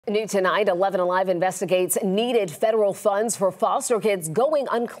New tonight, 11 Alive investigates needed federal funds for foster kids going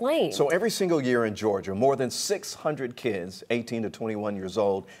unclaimed. So every single year in Georgia, more than 600 kids, 18 to 21 years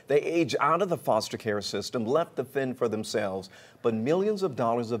old, they age out of the foster care system, left to fend for themselves, but millions of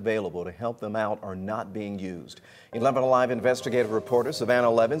dollars available to help them out are not being used. 11 Alive investigative reporter Savannah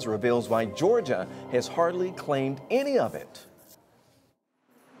Levins reveals why Georgia has hardly claimed any of it.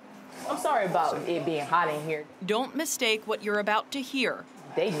 I'm sorry about it being hot in here. Don't mistake what you're about to hear.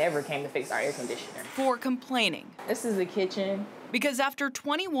 They never came to fix our air conditioner. For complaining. This is the kitchen. Because after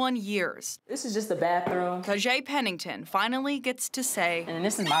 21 years, this is just the bathroom. Tajay Pennington finally gets to say, and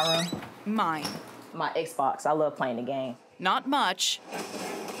this is my room. Mine. My Xbox. I love playing the game. Not much,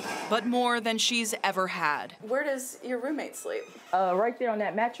 but more than she's ever had. Where does your roommate sleep? Right there on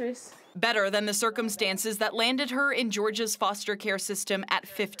that mattress. Better than the circumstances that landed her in Georgia's foster care system at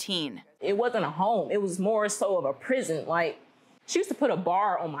 15. It wasn't a home. It was more so of a prison. Like, she used to put a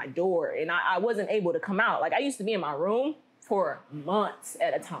bar on my door, and I wasn't able to come out. Like, I used to be in my room for months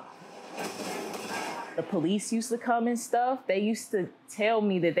at a time. The police used to come and stuff. They used to tell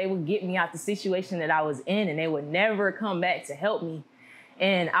me that they would get me out the situation that I was in, and they would never come back to help me.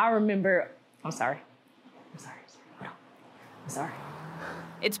 And I remember, I'm sorry.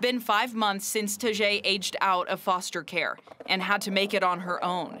 It's been 5 months since Tajay aged out of foster care and had to make it on her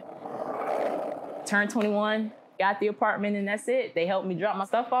own. Turned 21, got the apartment, and that's it. They helped me drop my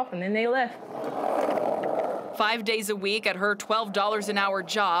stuff off, and then they left. 5 days a week at her $12 an hour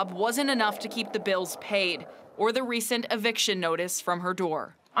job wasn't enough to keep the bills paid or the recent eviction notice from her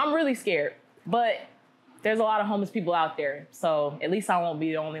door. I'm really scared, but there's a lot of homeless people out there, so at least I won't be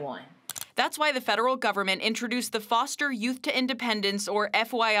the only one. That's why the federal government introduced the Foster Youth to Independence, or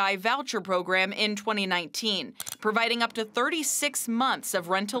FYI, voucher program in 2019, providing up to 36 months of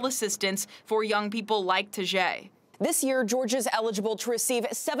rental assistance for young people like Tajay. This year, Georgia's eligible to receive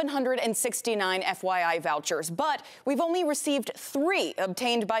 769 FYI vouchers, but we've only received 3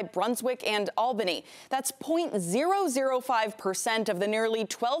 obtained by Brunswick and Albany. That's 0.005% of the nearly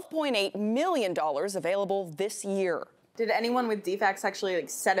 $12.8 million available this year. Did anyone with DFCS actually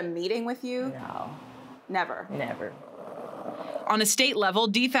set a meeting with you? No. Never? Never. On a state level,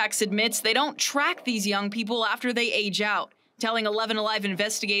 DFCS admits they don't track these young people after they age out, telling 11 Alive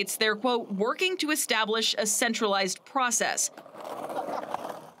investigates they're, quote, working to establish a centralized process.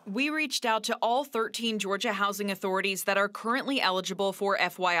 We reached out to all 13 Georgia housing authorities that are currently eligible for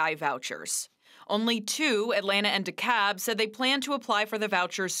FYI vouchers. Only 2, Atlanta and DeKalb, said they plan to apply for the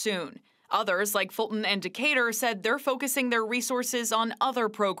vouchers soon. Others, like Fulton and Decatur, said they're focusing their resources on other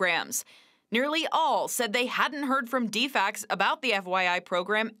programs. Nearly all said they hadn't heard from DFCS about the FYI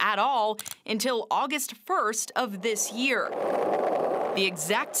program at all until August 1st of this year, the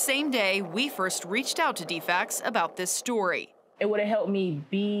exact same day we first reached out to DFCS about this story. It would have helped me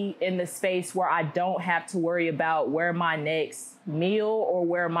be in the space where I don't have to worry about where my next meal or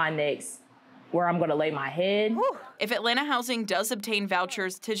where I'm going to lay my head. If Atlanta Housing does obtain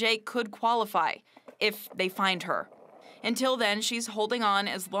vouchers, Tajay could qualify if they find her. Until then, she's holding on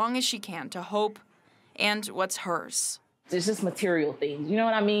as long as she can to hope and what's hers. It's just material things, you know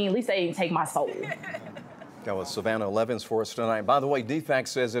what I mean? At least they didn't take my soul. That was Savannah Levins for us tonight. By the way, DFCS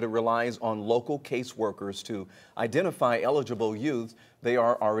says that it relies on local caseworkers to identify eligible youth they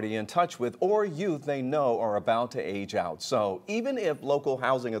are already in touch with or youth they know are about to age out. So even if local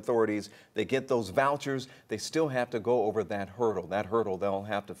housing authorities, they get those vouchers, they still have to go over that hurdle they'll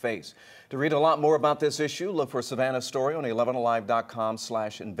have to face. To read a lot more about this issue, look for Savannah's story on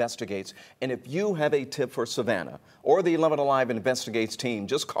 11alive.com/investigates. And if you have a tip for Savannah or the 11 Alive Investigates team,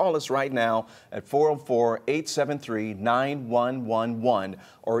 just call us right now at 404-873-9111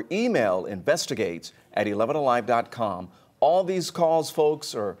 or email investigates@11alive.com. All these calls,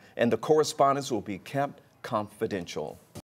 folks, and the correspondence will be kept confidential.